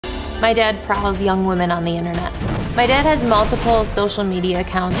My dad prowls young women on the internet. My dad has multiple social media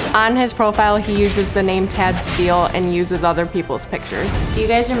accounts. On his profile, he uses the name Tad Steele and uses other people's pictures. Do you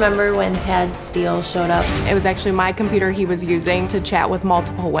guys remember when Tad Steele showed up? It was actually my computer he was using to chat with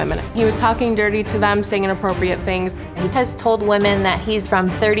multiple women. He was talking dirty to them, saying inappropriate things. He has told women that he's from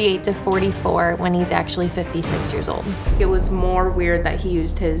 38 to 44 when he's actually 56 years old. It was more weird that he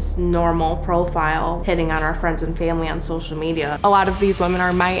used his normal profile, hitting on our friends and family on social media. A lot of these women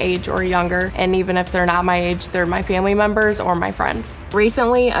are my age or younger, and even if they're not my age, they're my family members or my friends.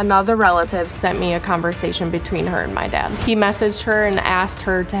 Recently, another relative sent me a conversation between her and my dad. He messaged her and asked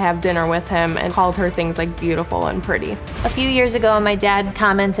her to have dinner with him and called her things like beautiful and pretty. A few years ago, my dad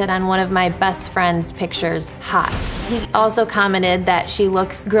commented on one of my best friend's pictures, hot. He also commented that she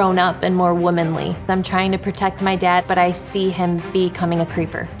looks grown up and more womanly. I'm trying to protect my dad, but I see him becoming a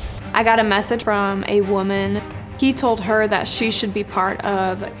creeper. I got a message from a woman. He told her that she should be part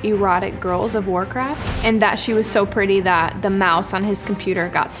of Erotic Girls of Warcraft and that she was so pretty that the mouse on his computer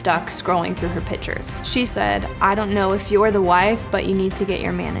got stuck scrolling through her pictures. She said, "I don't know if you're the wife, but you need to get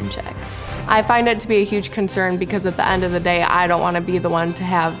your man in check." I find it to be a huge concern because at the end of the day, I don't want to be the one to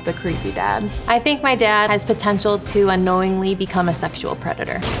have the creepy dad. I think my dad has potential to unknowingly become a sexual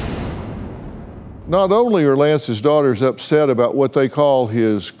predator. Not only are Lance's daughters upset about what they call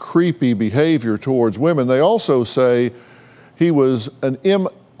his creepy behavior towards women, they also say he was an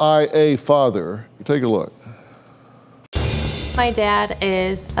MIA father. Take a look. My dad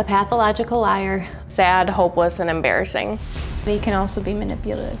is a pathological liar. Sad, hopeless, and embarrassing. He can also be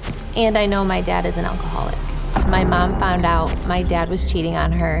manipulative. And I know my dad is an alcoholic. My mom found out my dad was cheating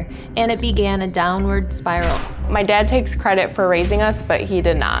on her, and it began a downward spiral. My dad takes credit for raising us, but he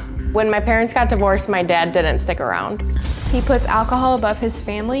did not. When my parents got divorced, my dad didn't stick around. He puts alcohol above his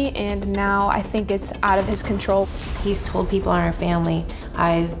family, and now I think it's out of his control. He's told people in our family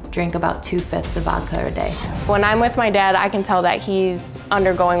I drink about 2/5 of vodka a day. When I'm with my dad, I can tell that he's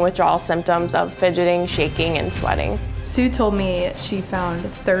undergoing withdrawal symptoms of fidgeting, shaking, and sweating. Sue told me she found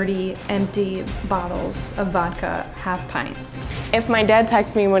 30 empty bottles of vodka, half pints. If my dad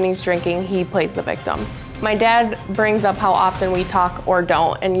texts me when he's drinking, he plays the victim. My dad brings up how often we talk or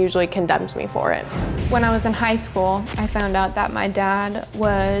don't and usually condemns me for it. When I was in high school, I found out that my dad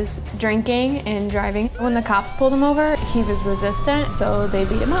was drinking and driving. When the cops pulled him over, he was resistant, so they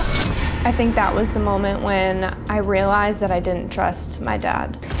beat him up. I think that was the moment when I realized that I didn't trust my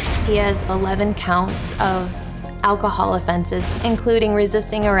dad. He has 11 counts of alcohol offenses, including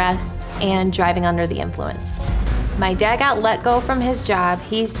resisting arrest and driving under the influence. My dad got let go from his job.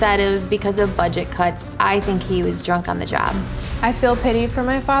 He said it was because of budget cuts. I think he was drunk on the job. I feel pity for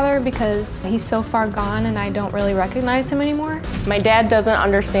my father because he's so far gone and I don't really recognize him anymore. My dad doesn't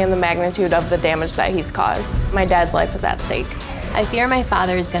understand the magnitude of the damage that he's caused. My dad's life is at stake. I fear my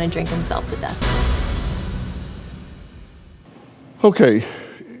father is going to drink himself to death. Okay,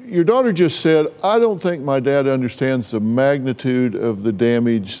 your daughter just said, I don't think my dad understands the magnitude of the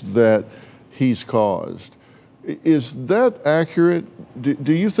damage that he's caused. Is that accurate?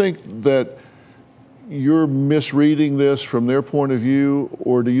 Do you think that you're misreading this from their point of view,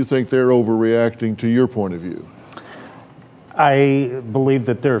 or do you think they're overreacting to your point of view? I believe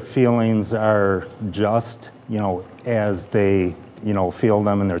that their feelings are just, as they, feel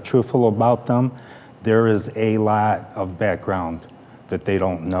them and they're truthful about them. There is a lot of background that they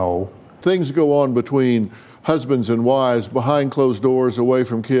don't know. Things go on between husbands and wives behind closed doors, away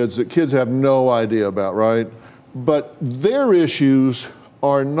from kids, that kids have no idea about, right? But their issues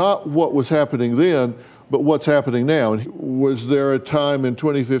are not what was happening then, but what's happening now. Was there a time in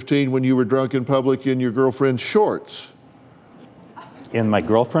 2015 when you were drunk in public in your girlfriend's shorts? In my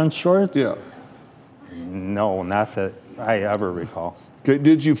girlfriend's shorts? Yeah. No, not that I ever recall. Okay,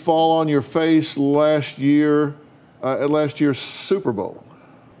 did you fall on your face last year, at last year's Super Bowl?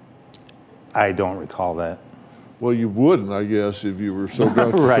 I don't recall that. Well, you wouldn't, I guess, if you were so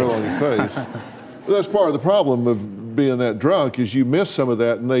drunk you Right. fell on your face. But that's part of the problem of being that drunk, is you miss some of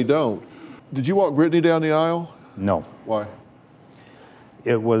that and they don't. Did you walk Brittany down the aisle? No. Why?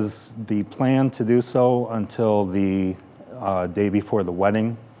 It was the plan to do so until the day before the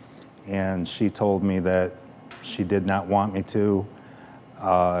wedding, and she told me that she did not want me to.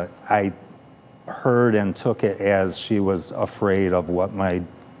 I heard and took it as she was afraid of what my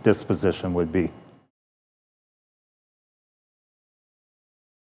disposition would be.